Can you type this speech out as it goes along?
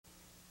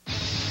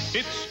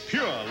It's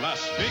pure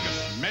Las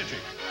Vegas magic.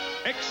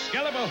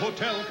 Excalibur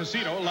Hotel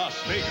Casino, Las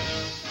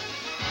Vegas.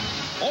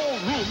 All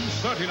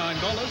rooms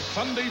 $39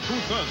 Sunday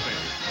through Thursday.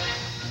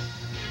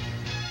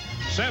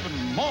 7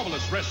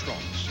 marvelous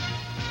restaurants.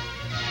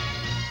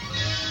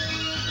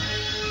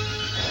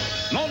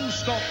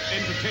 Non-stop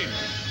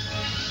entertainment.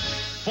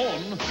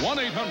 Phone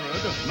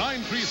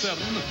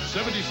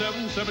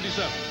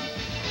 1-800-937-7777.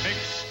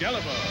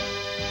 Excalibur.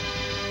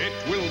 It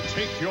will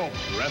take your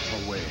breath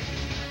away.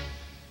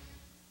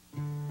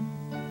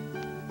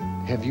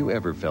 Have you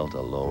ever felt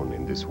alone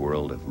in this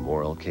world of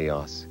moral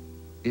chaos?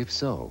 If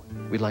so,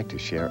 we'd like to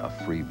share a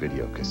free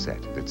video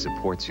cassette that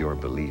supports your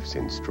beliefs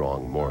in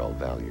strong moral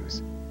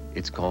values.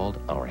 It's called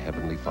Our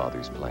Heavenly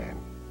Father's Plan,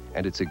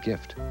 and it's a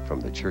gift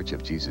from the Church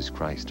of Jesus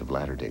Christ of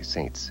Latter-day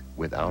Saints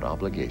without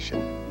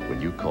obligation when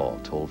you call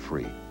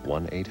toll-free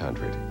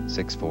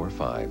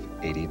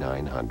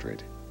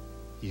 1-800-645-8900.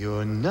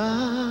 You're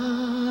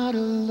not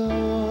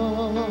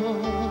alone,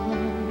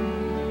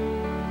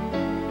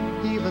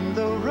 even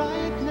though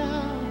right now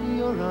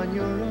you're on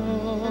your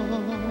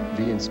own.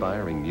 The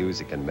inspiring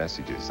music and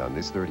messages on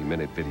this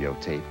 30-minute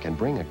videotape can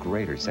bring a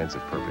greater sense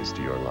of purpose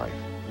to your life.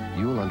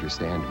 You'll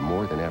understand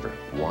more than ever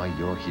why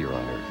you're here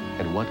on Earth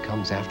and what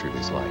comes after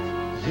this life.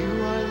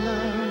 You are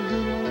loved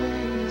in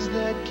ways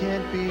that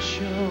can't be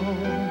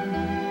shown.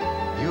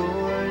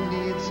 Your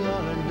needs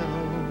are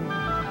known.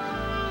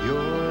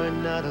 You're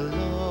not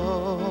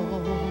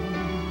alone.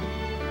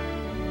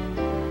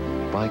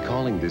 By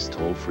calling this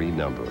toll-free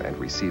number and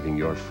receiving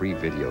your free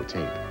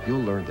videotape,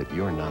 you'll learn that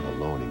you're not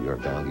alone in your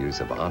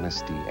values of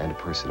honesty and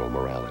personal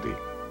morality.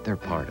 They're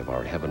part of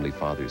our Heavenly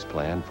Father's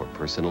plan for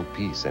personal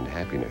peace and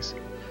happiness.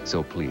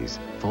 So please,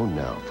 phone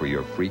now for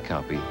your free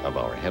copy of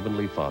Our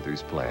Heavenly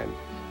Father's Plan.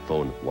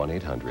 Phone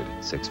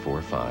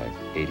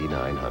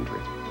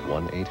 1-800-645-8900.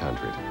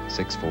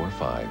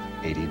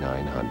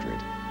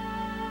 1-800-645-8900.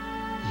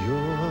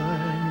 You're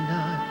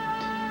not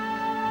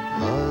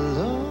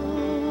alone.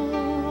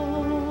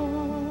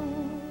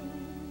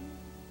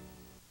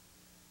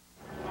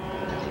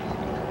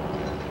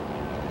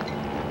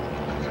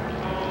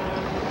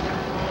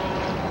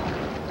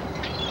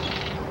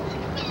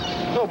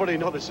 Nobody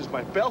notices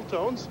my bell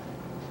tones.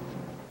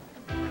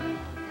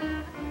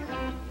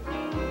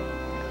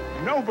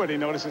 Nobody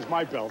notices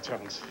my bell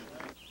tones.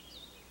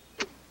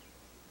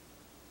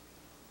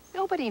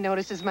 Nobody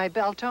notices my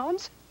bell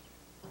tones.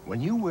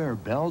 When you wear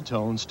Bell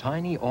Tones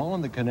Tiny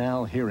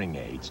All-in-the-Canal hearing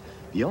aids,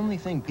 the only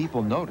thing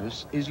people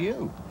notice is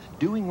you,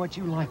 doing what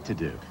you like to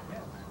do.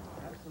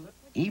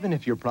 Even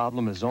if your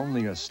problem is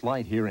only a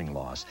slight hearing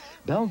loss,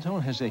 Bell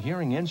Tone has a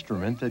hearing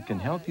instrument that can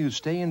help you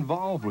stay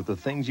involved with the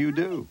things you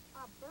do.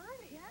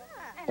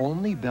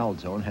 Only Bell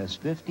Tone has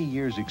 50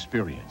 years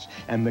experience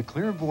and the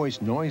clear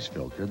voice noise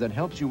filter that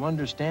helps you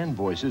understand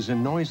voices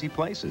in noisy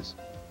places.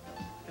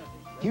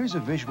 Here's a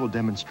visual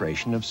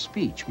demonstration of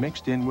speech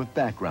mixed in with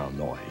background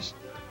noise.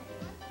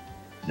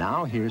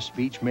 Now here's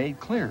speech made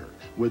clearer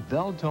with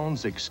Bell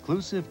Tone's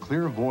exclusive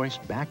clear voice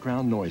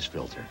background noise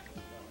filter.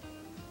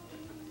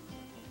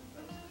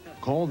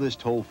 Call this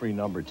toll-free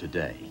number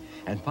today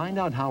and find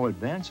out how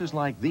advances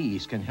like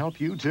these can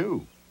help you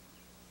too.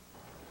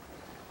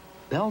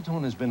 Bell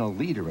Tone has been a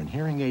leader in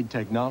hearing aid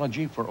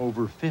technology for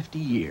over 50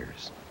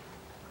 years.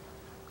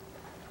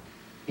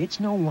 It's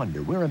no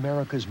wonder we're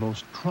America's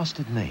most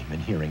trusted name in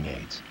hearing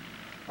aids.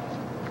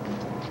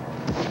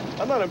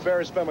 I'm not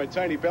embarrassed by my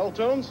tiny bell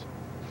tones.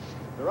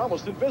 They're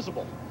almost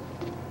invisible.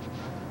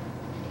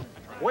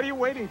 What are you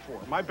waiting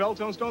for? My bell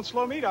tones don't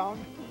slow me down.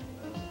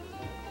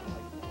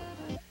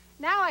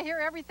 Now I hear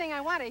everything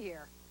I want to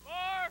hear.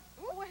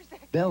 Where's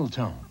that? Bell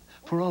Tone,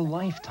 for a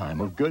lifetime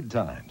of good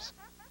times.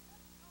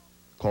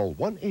 Call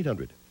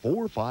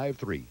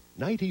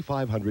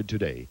 1-800-453-9500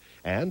 today,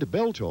 and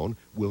Bell Tone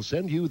will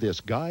send you this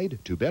guide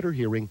to better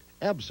hearing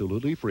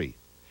absolutely free.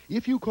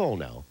 If you call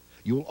now,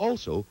 you'll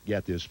also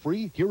get this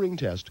free hearing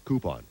test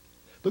coupon.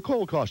 The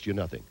call costs you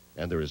nothing,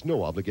 and there is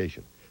no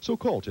obligation. So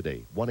call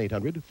today,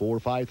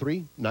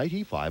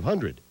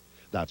 1-800-453-9500.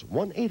 That's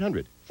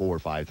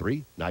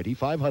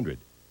 1-800-453-9500.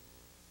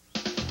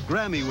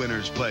 Grammy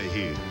winners play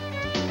here.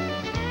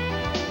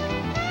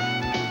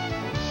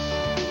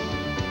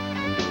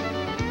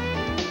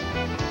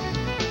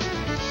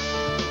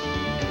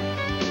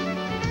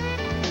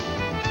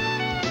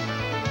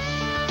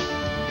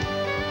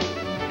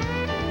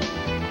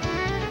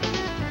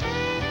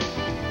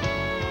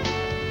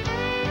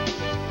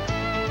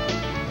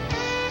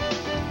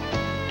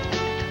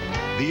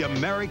 The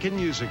American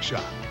Music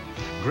Shop.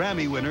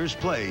 Grammy winners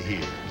play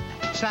here.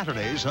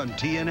 Saturdays on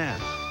TNN.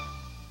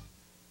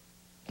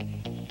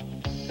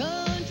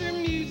 Country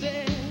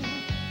music,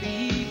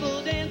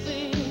 people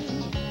dancing,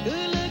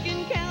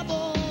 good-looking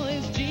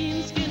cowboys,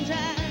 jeans-skin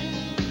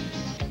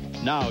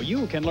ties. Now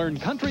you can learn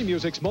country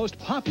music's most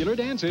popular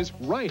dances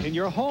right in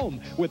your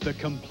home with the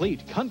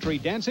complete country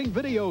dancing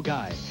video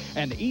guide.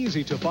 An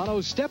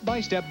easy-to-follow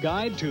step-by-step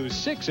guide to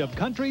 6 of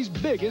country's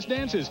biggest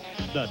dances.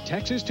 The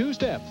Texas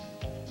two-step,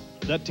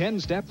 the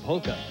 10-step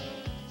polka,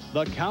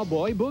 the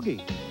cowboy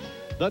boogie,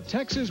 the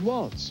Texas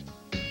waltz,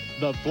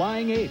 the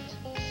flying eight,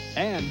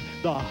 And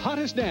the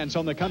hottest dance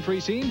on the country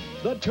scene,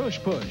 the Tush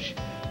Push.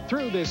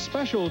 Through this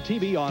special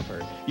TV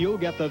offer, you'll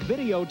get the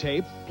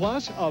videotape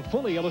plus a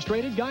fully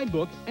illustrated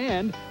guidebook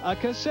and a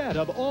cassette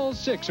of all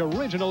 6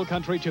 original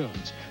country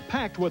tunes,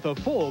 packed with a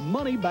full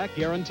money-back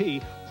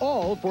guarantee,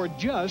 all for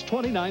just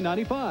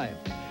 $29.95.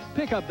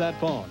 Pick up that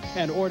phone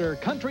and order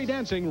Country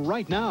Dancing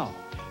right now.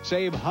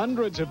 Save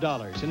hundreds of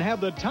dollars and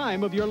have the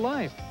time of your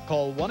life.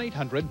 Call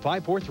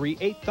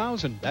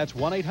 1-800-543-8000. That's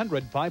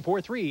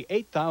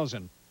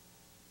 1-800-543-8000.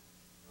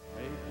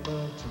 Make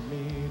love to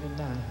me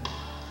tonight.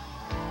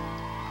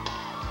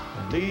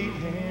 Lead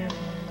him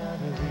out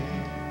of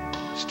here.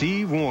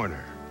 Steve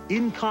Wariner,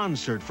 in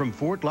concert from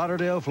Fort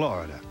Lauderdale,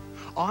 Florida.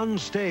 On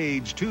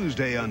stage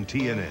Tuesday on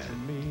TNN.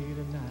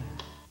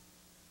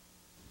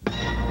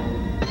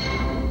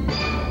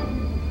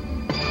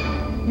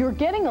 You're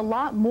getting a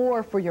lot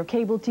more for your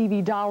cable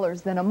TV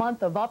dollars than a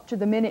month of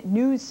up-to-the-minute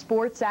news,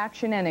 sports,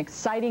 action, and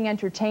exciting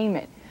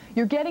entertainment.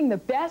 You're getting the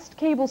best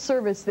cable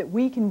service that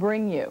we can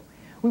bring you.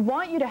 We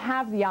want you to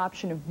have the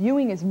option of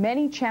viewing as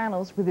many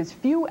channels with as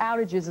few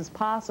outages as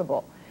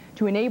possible.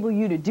 To enable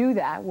you to do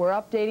that, we're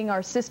updating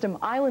our system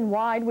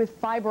island-wide with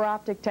fiber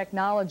optic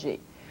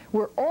technology.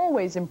 We're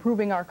always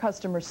improving our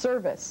customer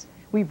service.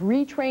 We've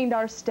retrained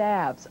our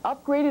staffs,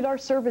 upgraded our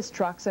service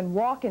trucks and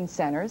walk-in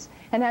centers,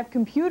 and have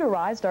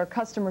computerized our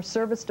customer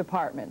service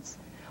departments.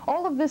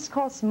 All of this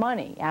costs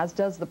money, as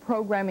does the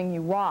programming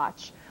you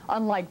watch.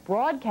 Unlike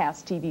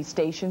broadcast TV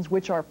stations,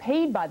 which are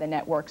paid by the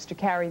networks to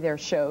carry their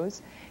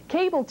shows,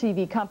 cable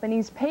TV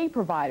companies pay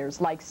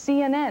providers like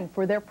CNN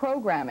for their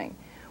programming.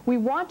 We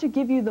want to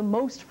give you the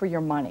most for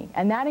your money,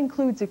 and that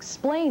includes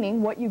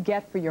explaining what you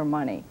get for your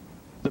money.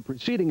 The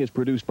proceeding is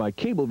produced by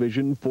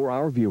Cablevision for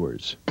our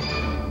viewers.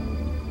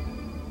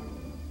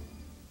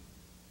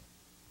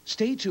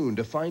 Stay tuned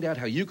to find out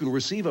how you can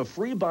receive a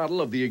free bottle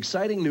of the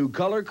exciting new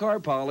color car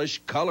polish,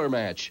 Color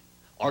Match.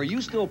 Are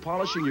you still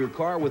polishing your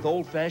car with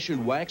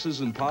old-fashioned waxes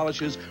and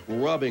polishes,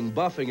 rubbing,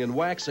 buffing, and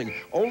waxing,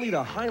 only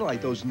to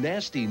highlight those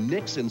nasty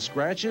nicks and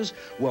scratches?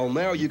 Well,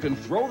 now you can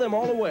throw them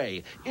all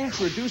away.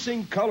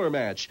 Introducing Color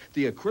Match,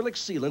 the acrylic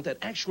sealant that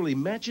actually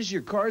matches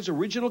your car's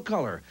original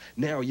color.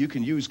 Now you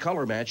can use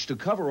Color Match to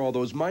cover all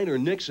those minor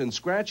nicks and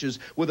scratches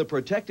with a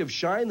protective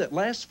shine that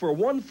lasts for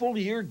 1 full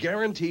year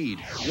guaranteed.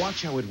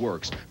 Watch how it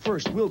works.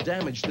 First, we'll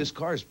damage this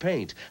car's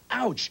paint.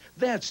 Ouch,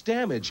 that's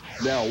damage.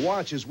 Now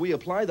watch as we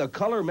apply the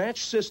Color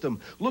Match system.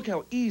 Look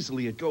how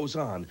easily it goes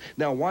on.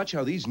 Now watch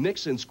how these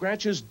nicks and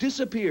scratches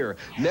disappear.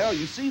 Now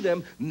you see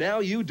them, now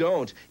you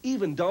don't.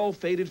 Even dull,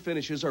 faded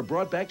finishes are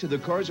brought back to the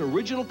car's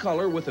original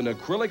color with an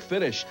acrylic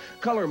finish.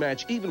 Color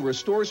Match even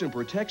restores and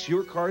protects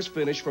your car's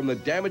finish from the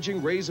damaging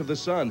rays of the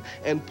sun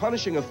and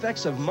punishing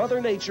effects of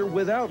Mother Nature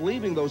without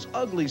leaving those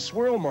ugly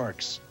swirl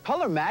marks.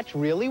 Color Match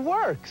really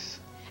works.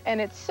 And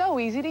it's so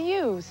easy to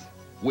use.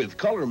 With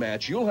Color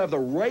Match, you'll have the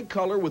right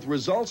color with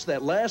results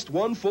that last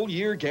 1 full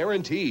year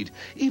guaranteed.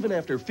 Even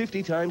after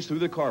 50 times through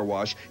the car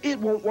wash, it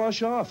won't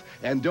wash off.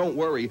 And don't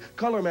worry,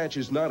 Color Match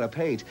is not a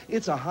paint.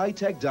 It's a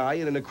high-tech dye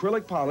and an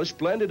acrylic polish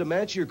blended to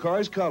match your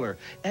car's color.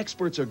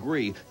 Experts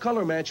agree,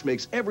 Color Match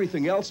makes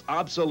everything else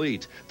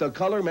obsolete. The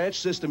Color Match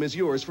system is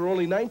yours for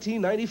only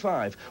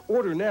 $19.95.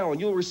 Order now and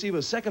you'll receive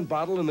a second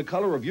bottle in the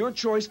color of your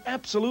choice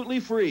absolutely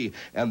free.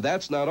 And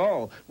that's not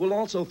all. We'll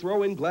also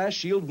throw in Glass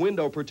Shield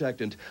Window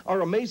Protectant, our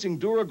amazing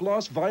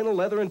Duragloss Vinyl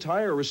Leather and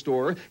Tire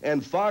Restorer,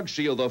 and Fog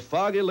Shield, the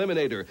Fog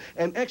Eliminator.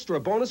 An extra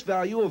bonus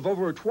value of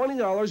over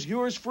 $20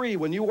 yours free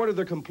when you order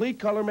the complete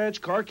Color Match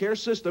car care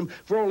system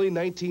for only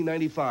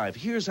 $19.95.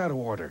 Here's how to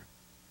order.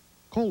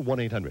 Call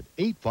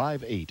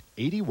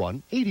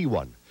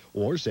 1-800-858-8181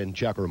 or send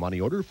check or money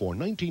order for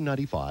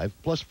 $19.95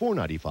 plus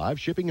 $4.95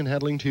 shipping and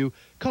handling to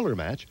Color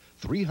Match,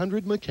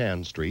 300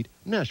 McCann Street,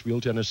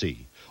 Nashville,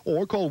 Tennessee.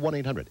 Or call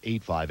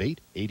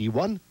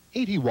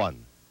 1-800-858-8181.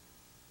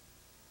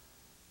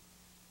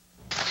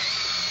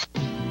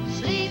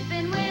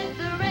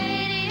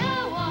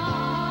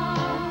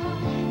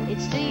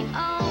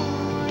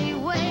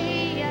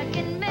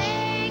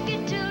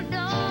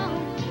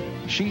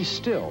 She's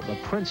still the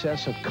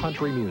princess of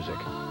country music.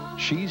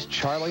 She's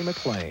Charlie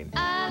McClain.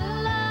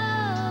 I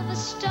love a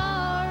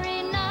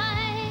starry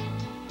night,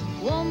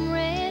 warm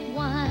red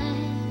wine,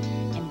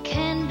 and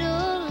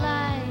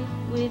candlelight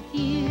with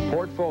you.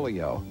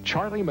 Portfolio,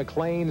 Charlie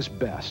McClain's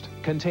Best,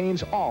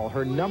 contains all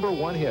her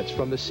 #1 hits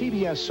from the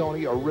CBS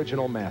Sony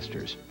Original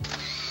Masters.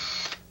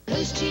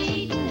 Who's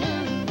cheating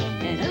who,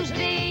 and who's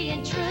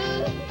being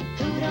true?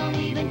 Who don't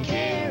even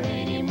care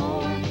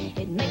anymore?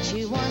 It makes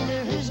you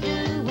wonder who's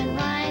doing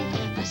right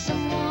for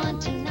someone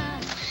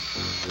tonight.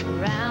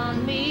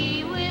 Surround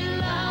me with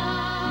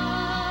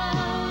love,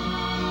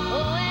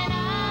 oh, and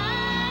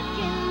I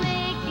can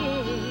make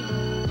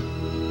it.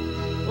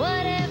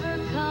 Whatever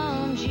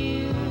comes,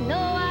 you know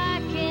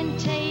I can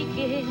take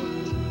it.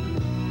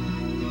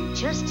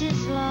 Just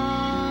as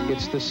long.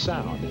 It's the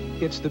sound,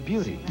 it's the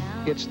beauty,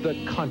 it's the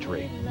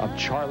country of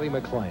Charlie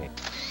McClain.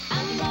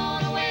 I'm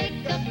gonna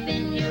wake up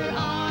in your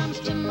arms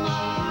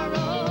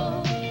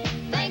tomorrow.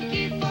 Thank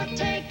you for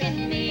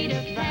taking me to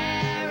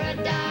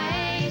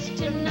paradise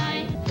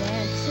tonight.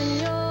 Dancing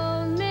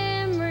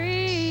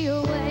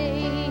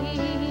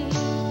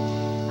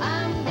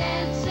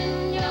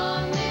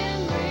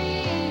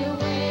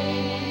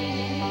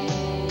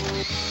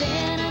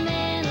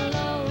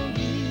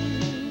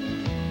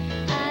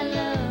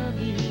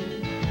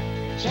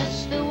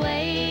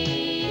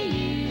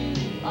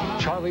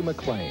Charlie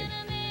McClain,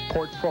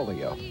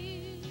 Portfolio.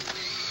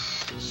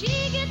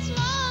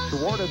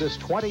 To order this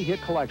 20-hit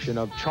collection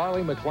of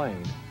Charlie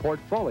McClain,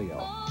 Portfolio,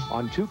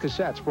 on 2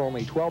 cassettes for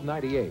only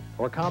 $12.98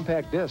 or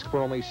compact disc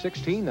for only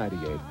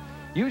 $16.98,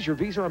 use your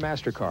Visa or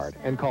MasterCard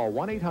and call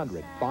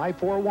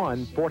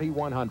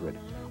 1-800-541-4100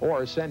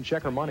 or send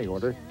check or money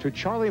order to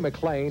Charlie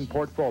McClain,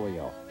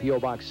 Portfolio, P.O.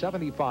 Box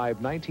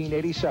 75,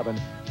 1987,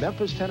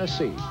 Memphis,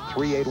 Tennessee,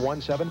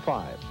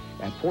 38175,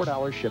 at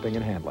 $4 shipping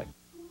and handling.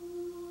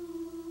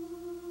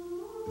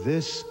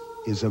 This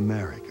is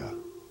America.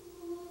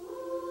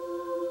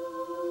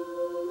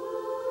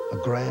 A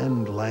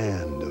grand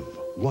land of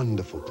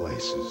wonderful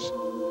places.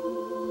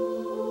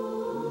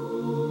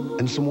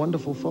 And some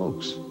wonderful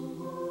folks.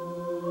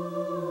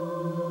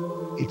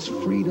 It's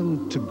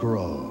freedom to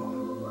grow.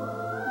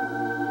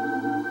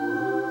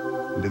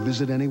 And to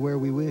visit anywhere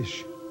we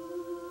wish.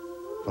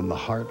 From the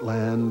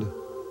heartland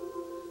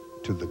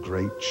to the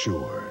great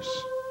shores.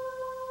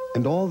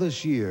 And all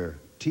this year,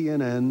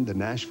 TNN, the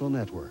Nashville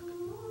network,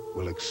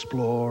 will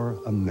explore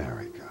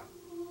America.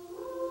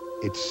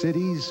 Its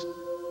cities,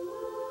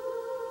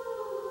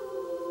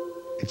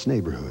 its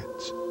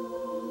neighborhoods,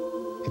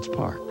 its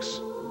parks,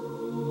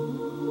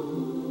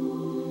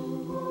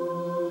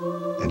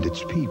 and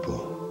its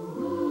people.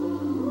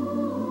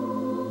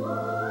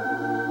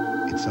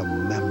 It's a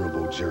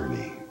memorable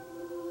journey.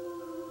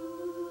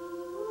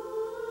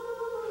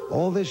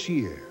 All this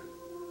year,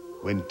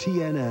 when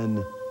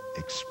TNN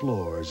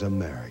explores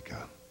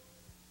America.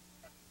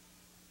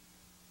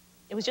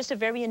 It was just a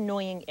very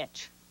annoying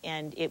itch,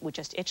 and it would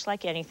just itch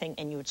like anything,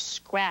 and you would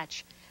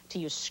scratch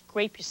till you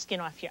scrape your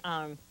skin off your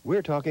arm.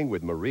 We're talking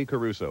with Marie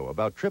Caruso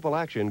about Triple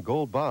Action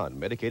Gold Bond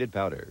Medicated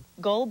Powder.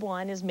 Gold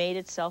Bond has made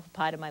itself a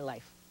part of my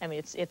life. I mean,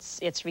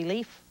 it's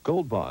relief.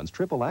 Gold Bond's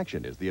Triple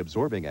Action is the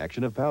absorbing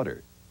action of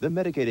powder, the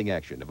medicating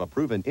action of a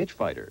proven itch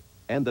fighter,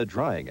 and the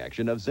drying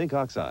action of zinc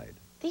oxide.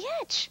 The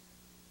itch,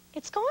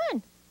 it's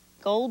gone.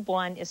 Gold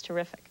Bond is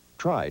terrific.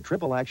 Try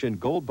Triple Action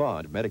Gold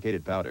Bond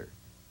Medicated Powder.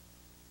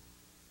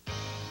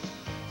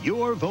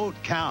 Your vote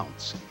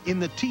counts in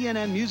the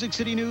TNN Music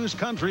City News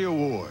Country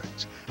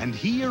Awards. And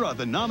here are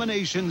the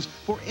nominations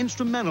for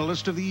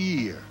Instrumentalist of the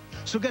Year.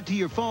 So get to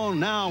your phone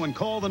now and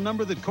call the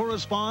number that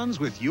corresponds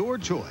with your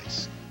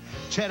choice.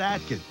 Chet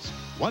Atkins,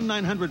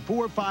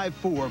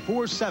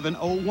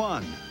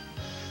 1-900-454-4701.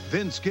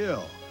 Vince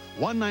Gill,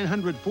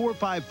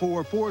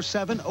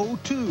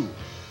 1-900-454-4702.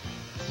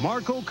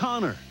 Mark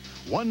O'Connor,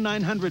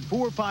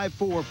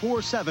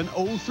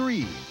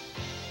 1-900-454-4703.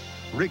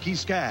 Ricky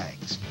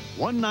Skaggs,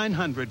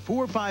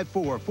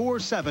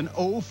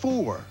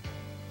 1-900-454-4704.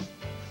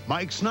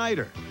 Mike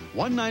Snyder,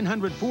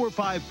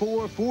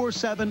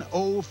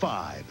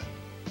 1-900-454-4705.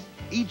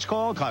 Each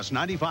call costs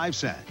 95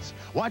 cents.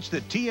 Watch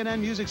the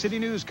TNN Music City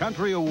News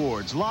Country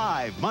Awards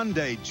live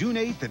Monday, June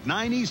 8th at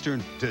 9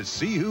 Eastern to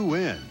see who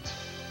wins.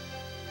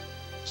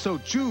 So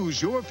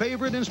choose your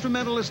favorite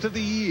Instrumentalist of the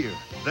Year,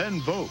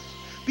 then vote.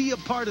 Be a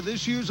part of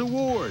this year's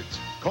awards.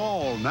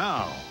 Call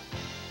now.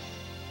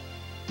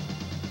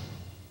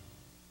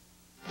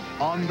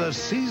 On the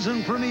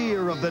season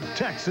premiere of the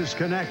Texas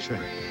Connection,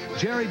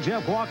 Jerry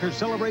Jeff Walker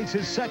celebrates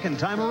his second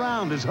time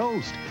around as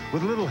host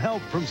with a little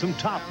help from some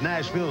top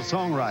Nashville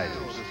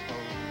songwriters.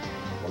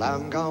 Well,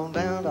 I'm gone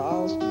down to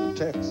Austin,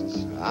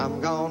 Texas.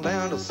 I'm gone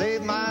down to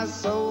save my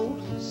soul.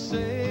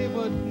 Say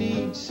what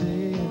needs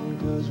saying,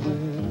 'cause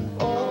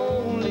we're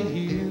only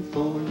here for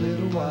a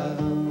little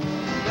while.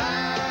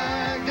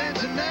 Like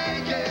dancing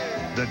naked.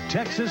 The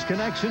Texas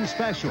Connection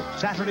Special,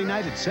 Saturday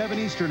night at 7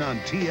 Eastern on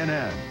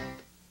TNN.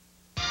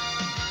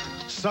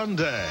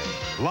 Sunday,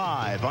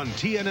 live on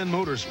TNN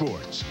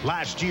Motorsports.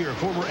 Last year,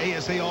 former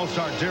ASA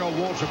All-Star Darrell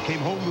Waltrip came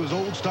home to his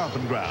old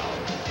stomping ground.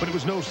 But it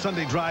was no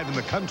Sunday drive in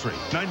the country.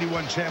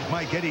 91 champ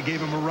Mike Eddy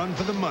gave him a run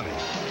for the money,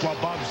 while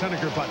Bob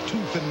Seneca fought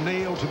tooth and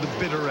nail to the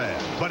bitter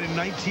end. But in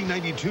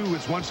 1992,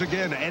 it's once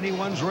again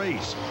anyone's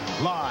race.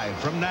 Live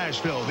from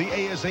Nashville, the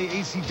ASA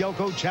AC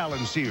Delco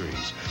Challenge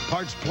Series.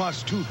 Parts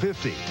Plus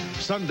 250.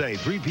 Sunday,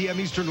 3 p.m.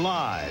 Eastern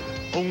live.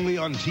 Only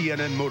on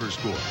TNN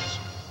Motorsports.